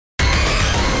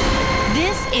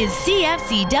is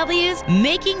CFCW's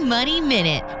Making Money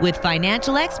Minute with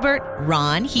financial expert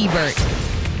Ron Hebert.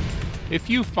 If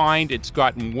you find it's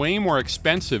gotten way more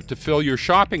expensive to fill your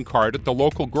shopping cart at the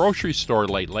local grocery store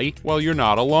lately, well, you're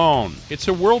not alone. It's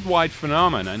a worldwide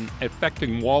phenomenon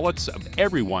affecting wallets of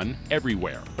everyone,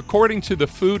 everywhere. According to the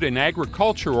Food and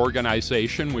Agriculture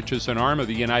Organization, which is an arm of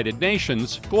the United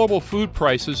Nations, global food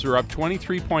prices are up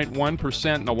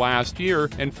 23.1% in the last year,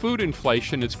 and food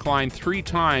inflation has climbed 3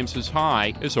 times as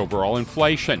high as overall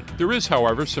inflation. There is,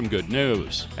 however, some good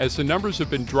news, as the numbers have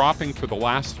been dropping for the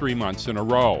last 3 months in a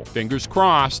row. Fingers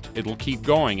crossed, it'll keep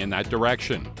going in that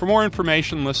direction. For more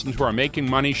information, listen to our Making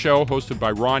Money show hosted by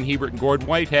Ron Hebert and Gord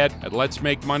Whitehead at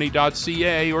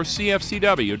letsmakemoney.ca or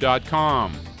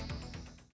cfcw.com.